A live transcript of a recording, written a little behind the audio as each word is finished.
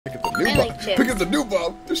new I bomb. like chips. Pick up the new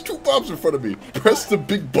bomb. There's 2 bombs in front of me. Press the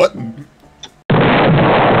big button.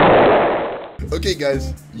 Okay,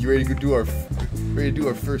 guys, you ready to do our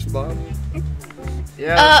first bomb?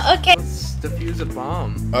 Yeah. Okay. Let's defuse a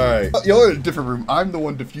bomb. All right. Y'all are in a different room. I'm the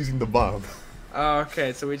one defusing the bomb. Oh,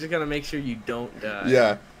 okay. So we just gotta make sure you don't die.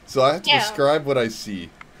 Yeah. So I have to Yeah. describe what I see.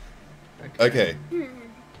 Okay.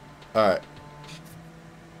 All right.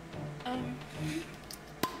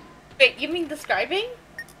 Wait, you mean describing?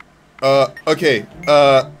 Okay.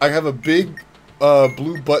 I have a big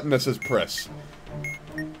blue button that says press.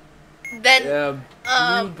 Then Yeah.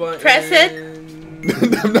 Blue button. press it.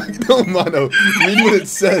 I'm not no mono. Read what it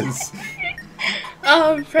says.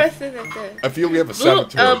 Press it. I feel we have a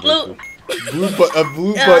saboteur. Blue. A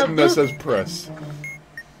blue button that says press.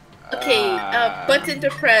 Okay. Button to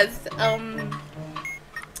press.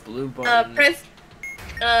 Blue button. Press.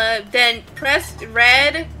 Then press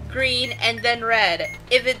red, green, and then red.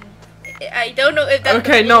 If it, I don't know if that's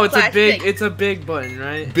Okay, the no, blue it's a big. plastic. It's a big button,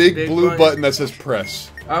 right? Big blue button that says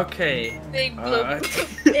press. Okay. Big blue.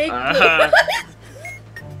 Big blue.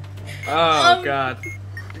 Oh God.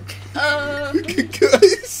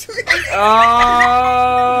 Guys.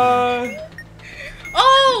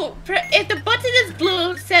 Oh! If the button is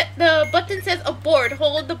blue, the button says abort.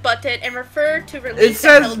 Hold the button and refer to release.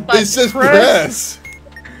 It says press.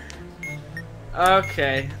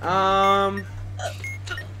 Okay.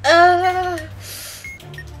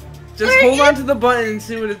 Just Where hold on to the button and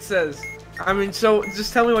see what it says. I mean, so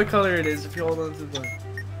just tell me what color it is if you hold on to the button.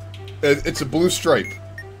 It's a blue stripe.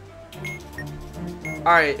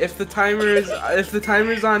 All right. If the timer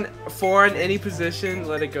is on 4 in any position,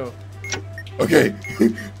 let it go. Okay.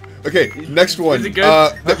 Okay, next one. Is it good?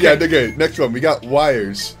 Okay. Yeah, they're good. Next one. We got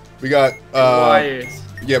wires. We got Wires.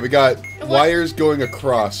 Yeah, we got wires going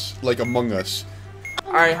across, like Among Us.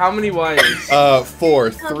 All right. How many wires?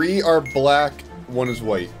 4. 3 are black, 1 is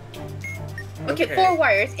white. Okay, 4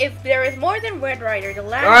 wires. If there is more than one wire, the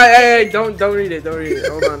last. All right. Hey, don't read it. Don't read it.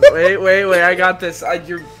 Hold on. Wait. I got this.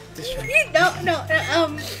 You're distracted. No.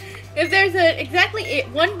 If there's exactly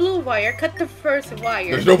 1 blue wire, cut the first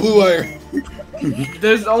wire. There's no blue wire.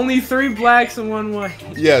 There's only 3 blacks and 1 white.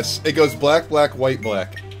 Yes, it goes black, black, white,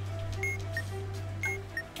 black.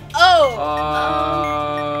 Oh.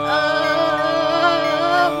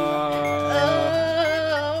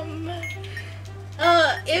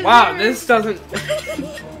 Wow, this doesn't.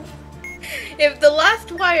 If the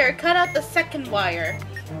last wire, cut out the second wire.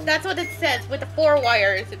 That's what it says with the 4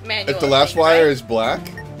 wires manual. If the last thing, wire right? is black?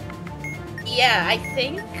 Yeah, I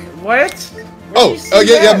think. What? Oh,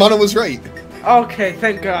 yeah, Mono was right. Okay,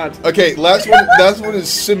 thank God. Okay, last one is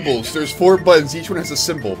symbols. There's 4 buttons, each one has a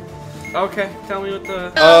symbol. Okay, tell me what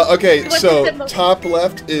the. Okay, what's so the symbol? top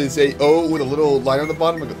left is a O with a little line on the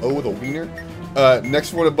bottom, like an O with a wiener.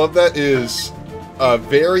 Next one above that is a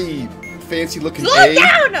very fancy looking Slow A.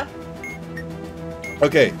 down!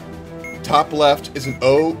 Okay, top left is an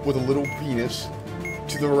O with a little penis.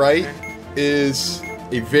 To the right is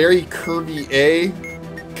a very curvy A,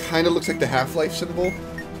 kind of looks like the Half-Life symbol.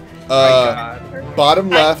 God. Bottom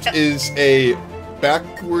left is a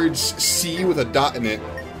backwards C with a dot in it.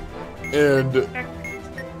 And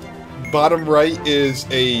bottom right is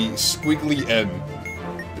a squiggly N.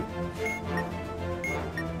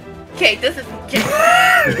 Okay, this is.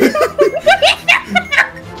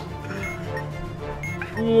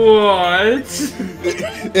 What?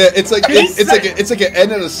 It's like an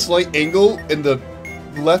N at a slight angle, and the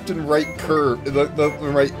left and right curve. The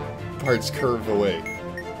right parts curve away.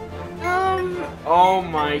 Oh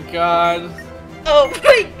my God. Oh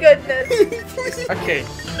my goodness. Okay,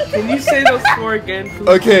 can you say those 4 again, please?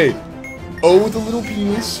 Okay, O with a little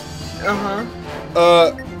penis.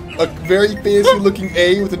 A very fancy looking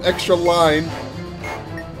A with an extra line.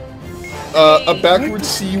 A backward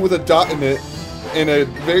C with a dot in it, and a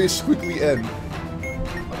very squiggly N.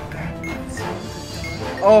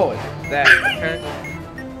 Oh, that. Okay.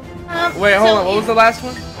 Wait, hold on. What was the last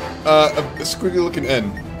one? A squiggly looking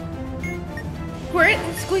N. We're at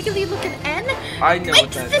the squiggly looking N? I know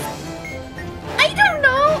what that is. I don't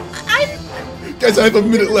know. Guys, I have a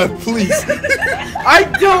minute left, please. I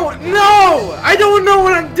don't know. I don't know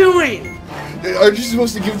what I'm doing. Aren't you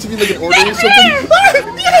supposed to give it to me like an order or something?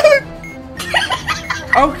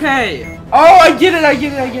 Okay. Oh, I get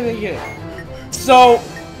it. So,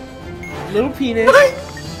 little penis.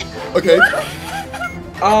 Okay.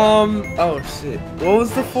 Oh shit. What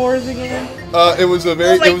was the 4s again? It was a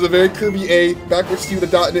very curvy A, backwards C with a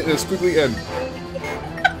dot in it, and a squiggly N.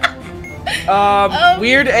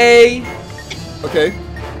 Weird A. Okay.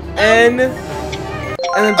 N.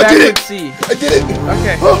 And then backward C. I did it!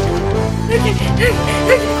 Okay.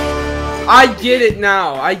 I get it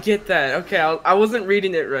now. I get that. Okay, I wasn't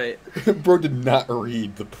reading it right. Bro did not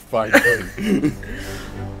read the fine print.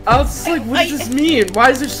 I was just like, what does this mean? Why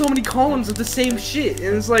is there so many columns of the same shit?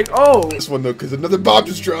 And it's like, oh. This one though, because another bomb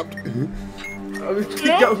just dropped. New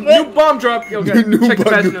bomb drop. Okay, New check the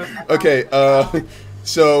bomb patch drop. notes. Okay,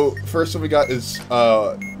 so first one we got is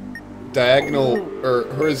diagonal or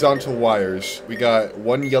horizontal wires. We got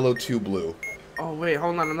 1 yellow, 2 blue. Oh wait,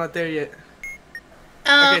 hold on, I'm not there yet.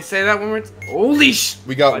 Okay, say that one more time. Holy sh!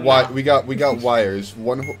 We got we got wires.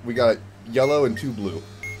 We got yellow and 2 blue.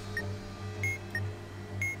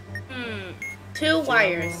 2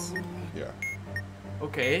 wires. Yeah.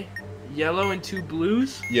 Okay. Yellow and 2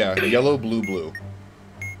 blues? Yeah, yellow, blue, blue.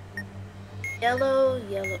 Yellow.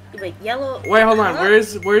 Wait, yellow. Wait, hold on.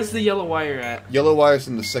 Where's the yellow wire at? Yellow wire's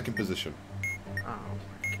in the 2nd position.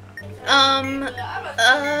 Oh my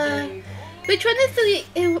god. Which one is the?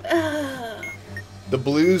 The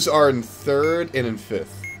blues are in 3rd and in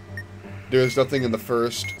 5th. There's nothing in the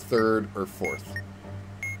 1st, 3rd, or 4th.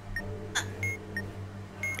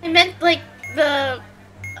 I meant like the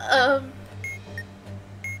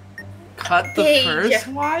Cut the page. first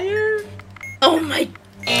wire? Oh my.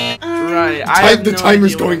 Right. The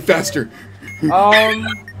timer's going faster. Get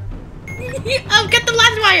the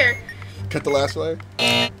last wire. Cut the last wire?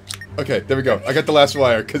 Okay, there we go. I got the last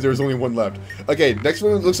wire because there was only 1 left. Okay, next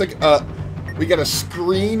one looks like we got a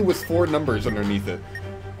screen with 4 numbers underneath it.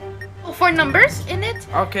 Oh, 4 numbers in it?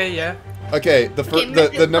 Okay, yeah. Okay,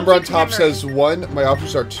 the number on top says 1. My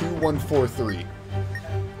options are 2, 1, 4, 3.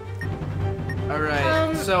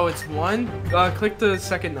 Alright, so it's 1. Click the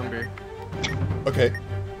 2nd number. Okay.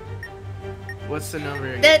 What's the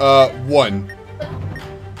number again? 1.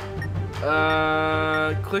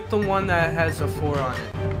 Click the one that has a 4 on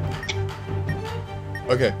it.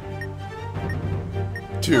 Okay.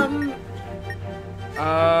 2.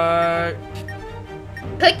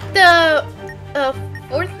 Click the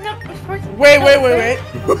 4th number. Wait.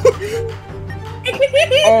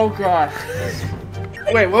 Oh god.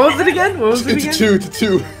 Wait, what was it again? It's 2. It's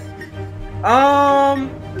 2.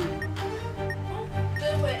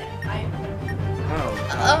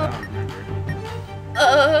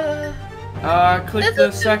 Click the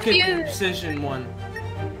 2nd precision one.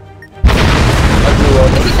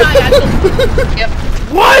 Yep.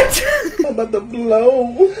 What? I'm about to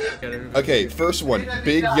blow. Okay, first one.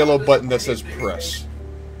 Big yellow button that says press.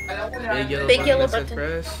 Big yellow button.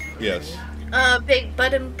 Press. Yes. Big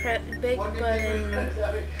button. Big button.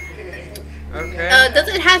 Okay. Does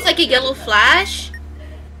it have like a yellow flash?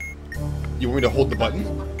 You want me to hold the button?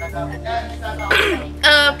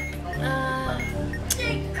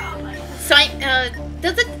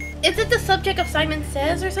 Does it? Is it the subject of Simon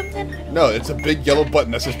Says or something? No, it's a big yellow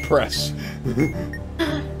button that says press.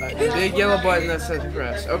 Big yellow button that says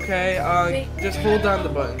press. Okay, just hold down the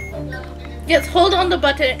button. Just hold on the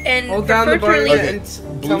button and hold down the button Okay. and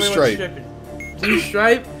Blue tell me stripe. what's stripping. Blue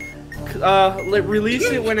stripe. Release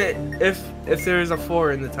it when if there is a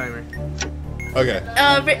 4 in the timer. Okay.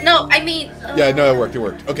 No, I mean. Yeah, no, it worked. It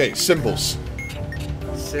worked. Okay, symbols.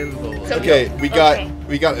 Symbols. Okay, we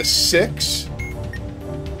got a 6,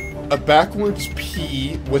 a backwards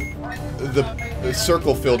P with the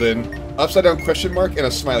circle filled in, upside down question mark, and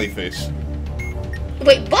a smiley face.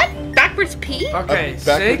 Wait, what? Backwards P? Okay,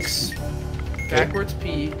 backwards. 6. Backwards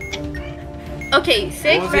P. Okay, 6.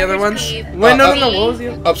 What was the other ones? P. Wait, no. What was the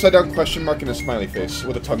other? Upside down question mark and a smiley face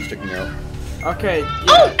with a tongue sticking out. Okay. Yeah.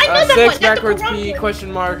 Oh, I know that 6 one. That's the backwards wrong P one.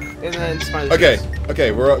 question mark and then smiley Okay, face.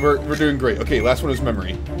 okay, we're doing great. Okay, last one is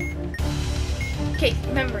memory. Okay,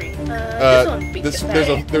 memory. This one.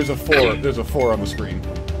 There's a 4. There's a 4 on the screen.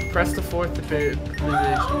 Press the 4th to pay.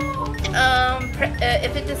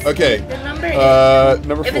 If it displays Okay. the number.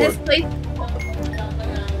 Number If 4. it displays.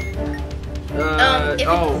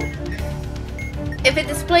 If it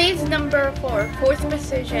displays number 4, 4th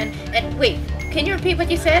precision, and wait, can you repeat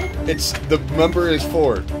what you said? It's the number is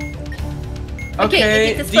 4.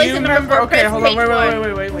 Okay, if it do displays you the number remember? 4, Okay, press hold on.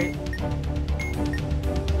 page Wait.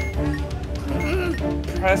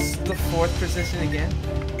 Press the 4th position again.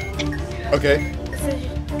 Okay.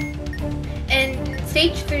 And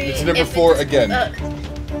stage 3. It's number 4 again.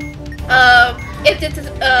 If it's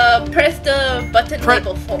press the button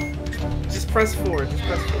label 4. Just press 4. Just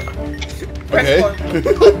press 4. Okay.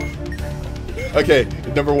 Okay,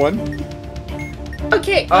 number 1.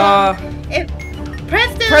 Okay. If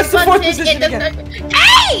press the press the button 4th position again.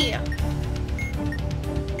 Hey!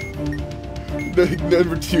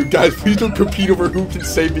 Number 2, guys, please don't compete over who can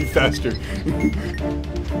save me faster.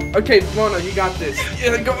 Okay, Mono, you got this.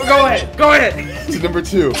 Yeah, go ahead. Go ahead. It's number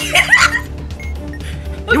 2.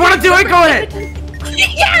 You want to do it? Go ahead.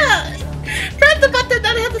 Yeah.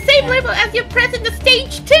 same label as you press in the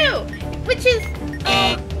stage 2, which is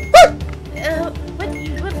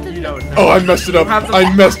what's the You don't know. Oh, I messed it up.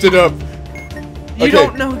 I messed it up. You Okay.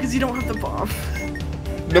 don't know because you don't have the bomb.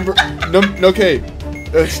 Okay.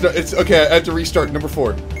 It's okay. I have to restart. Number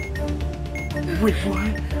 4. Wait,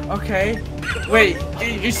 what? Okay. Wait,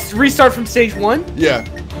 you restart from stage 1? Yeah.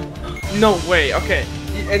 No way. Okay.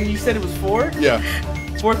 And you said it was 4? Yeah.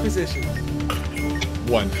 4th position.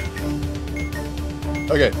 1.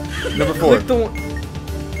 Okay. Number 4. Click the one.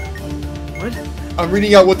 What? I'm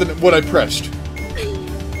reading out what I pressed.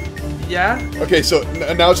 Yeah? Okay, so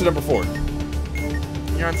now it's number 4.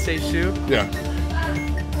 You're on stage 2? Yeah.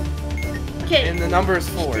 Okay. And the number is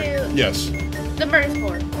 4. Yes. Number is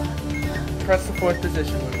 4. Press the 4th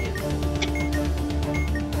position when you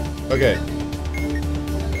Okay.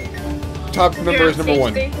 Top number You're is on number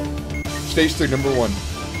 1. stage Stage 3, number 1.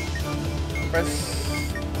 press.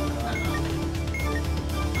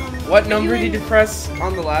 What number did you press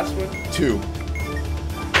on the last one? 2.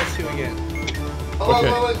 Press 2 again.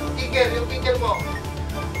 Okay.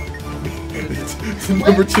 It's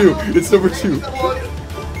number 2. It's number 2.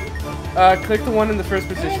 Click the one in the 1st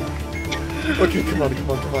position. Okay, come on.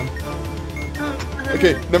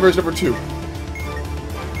 Okay, number is number 2.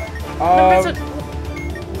 Oh god.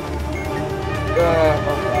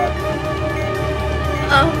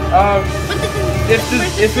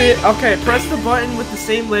 Okay, press the button with the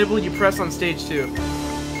same label you press on stage 2. Yeah,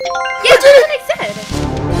 that's what I said.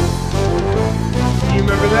 Do you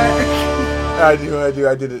remember that? I do.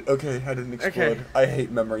 I did it. Okay, I didn't explode. Okay. I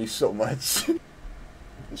hate memory so much.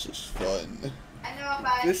 This is fun.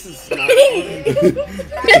 This is not fun.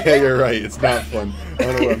 Yeah, you're right. It's not fun. I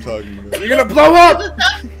don't know what I'm talking about. You're gonna blow up!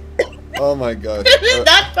 Oh my god. This is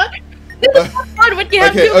not fun. This is not fun when you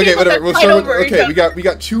have two Okay, people whatever. that We'll fight start with. over each Okay, other. we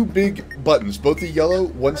got 2 big buttons. Both are yellow.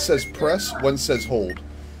 One says press. One says hold.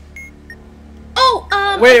 Oh,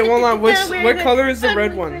 Wait, hold on. What color is the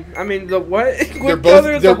red one? I mean, the what? What They're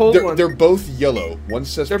color is the hold one? They're both yellow. One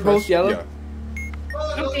says They're press. both yellow? Yeah.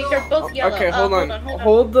 Okay, they're both yellow. Okay, hold on. Hold on.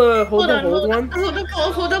 Hold the hold Hold one. on.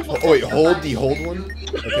 Oh wait, hold the hold one.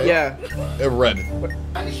 Okay. Yeah. Red.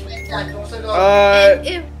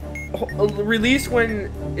 If, Release when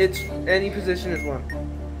it's any position is 1.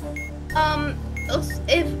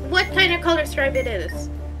 if what kind of color stripe it is?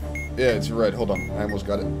 Yeah, it's red. Hold on, I almost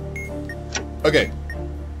got it. Okay.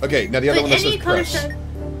 Okay, now the other one that says press.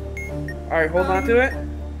 All right, hold on to it.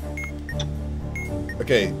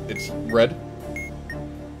 Okay, it's red.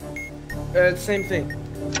 Same thing.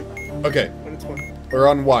 Okay, When it's 1. we're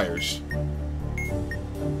on wires.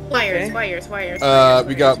 Wires.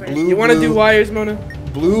 We got blue. You want to blue, do wires, Mona?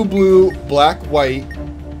 blue, black, white.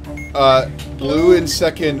 Blue in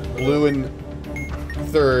 2nd, blue in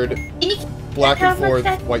 3rd, black in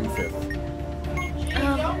 4th, white in 5th.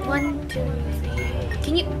 1, 2, 3.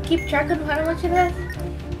 Can you keep track of how much it has?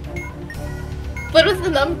 What was the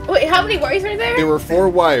number? Wait, how many wires are there? There were 4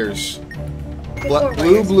 wires. Four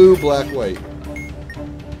Blue, wires. blue, black, white.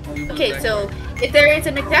 Okay, so if there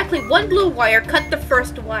isn't exactly 1 blue wire, cut the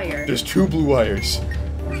first wire. There's 2 blue wires.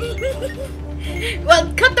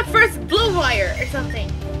 Well, cut the first blue wire or something.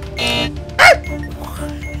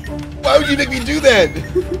 Why would you make me do that?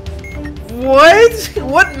 What?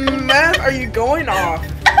 What math are you going off?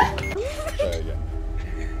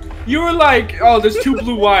 You were like, oh, there's 2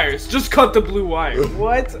 blue wires. Just cut the blue wire.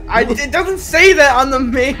 What? It doesn't say that on the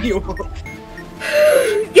manual.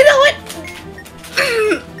 You know what?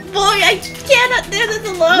 Boy, I cannot do this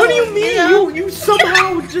alone. What do you mean? know? You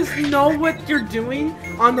somehow just know what you're doing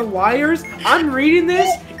on the wires? I'm reading this.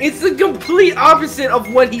 It's the complete opposite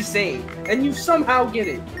of what he's saying, and you somehow get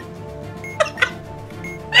it.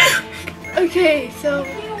 Okay, so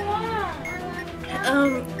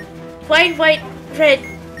white, red,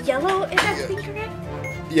 yellow. Is that thing correct?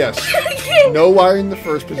 Yes. No wire in the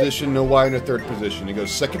 1st position, no wire in the 3rd position. It goes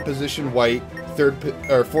 2nd position white, 4th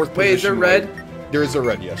position. Wait, is there red? White. There is a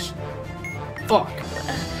red, yes. Fuck.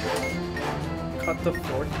 Cut the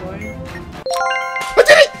 4th wire? I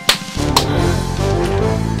did it!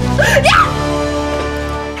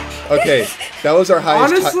 Okay, that was our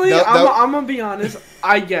highest. Honestly, I'm gonna be honest.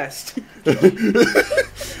 I guessed.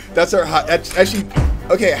 That's our high. Actually,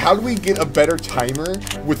 okay. How do we get a better timer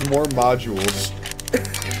with more modules?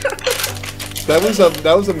 That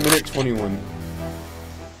was a minute 21.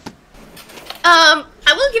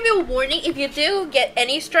 I will give you a warning. If you do get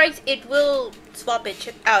any strikes, it will swap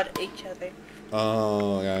it out each other.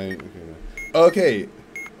 Oh, yeah. Okay.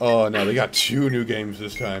 Oh no, they got 2 new games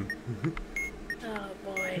this time. Oh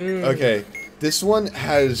boy. Okay, this one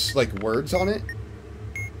has like words on it.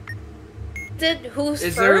 it who's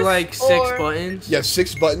Is first? there like 6 or... buttons? Yeah,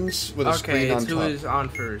 6 buttons with a screen on who top. is on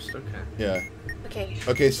first. Okay. Yeah. Okay.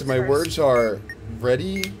 Okay, so who's my first? words are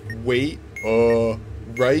ready, wait,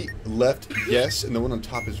 right, left, yes, and the one on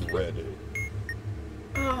top is red.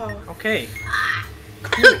 Oh. Okay.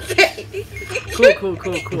 Okay. Cool.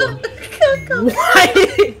 Cool. What?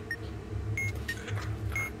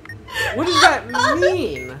 What does that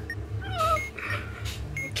mean?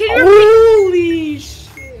 Can you Holy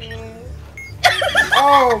shit!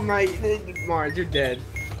 Oh my, Mars, you're dead.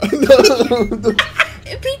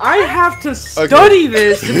 repeat? I have to study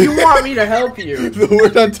this if you want me to help you. The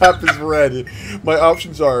word on top is red. My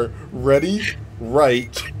options are ready,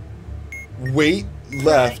 right, wait,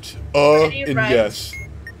 left, Ready, and right. yes.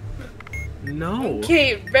 No.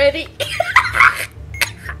 Okay, ready?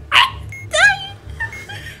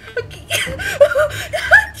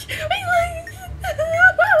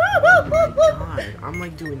 God, I'm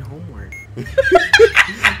like doing homework.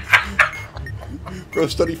 Bro,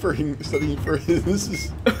 studying for his for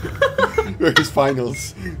his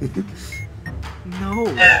finals. No.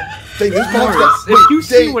 Dang, this bomb's Morris, got, if you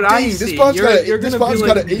see what I this see, bomb's got, you're this gonna bomb's be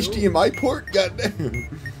got like, an HDMI port? Goddamn.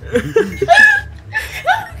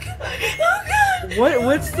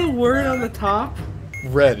 What's the word on the top?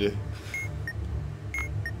 Red.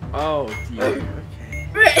 Oh dear. Okay.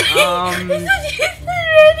 Ready? Is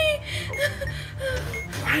ready?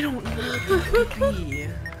 I don't know what that could be.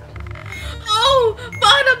 Oh,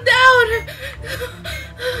 bottom down.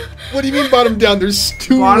 What do you mean bottom down? There's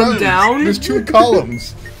 2 Bottom rows. down? There's 2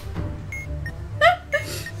 columns.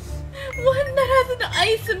 One that has an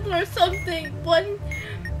eye symbol or something. One.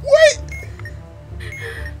 What? Do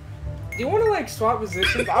you want to like swap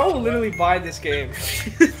positions? I will literally buy this game.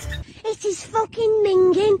 It is fucking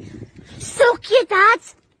minging. Suck your dad.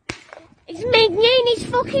 It's minging. It's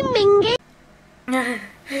fucking minging.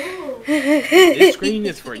 This screen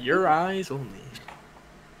is for your eyes only.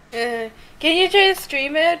 Can you try to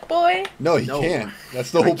stream it, boy? No, he No. can't.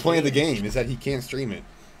 That's the whole point of the game, is that he can't stream it.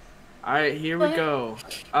 Alright, here we What? go.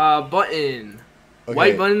 Button. Okay.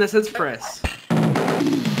 White button that says press.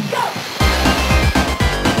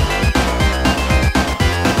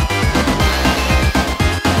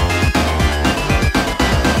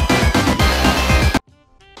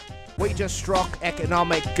 We just struck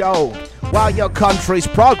economic gold. While your country's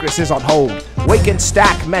progress is on hold, we can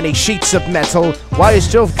stack many sheets of metal while you're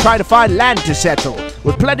still trying to find land to settle.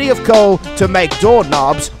 With plenty of coal to make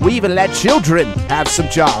doorknobs, we even let children have some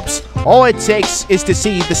jobs. All it takes is to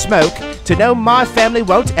see the smoke to know my family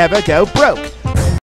won't ever go broke.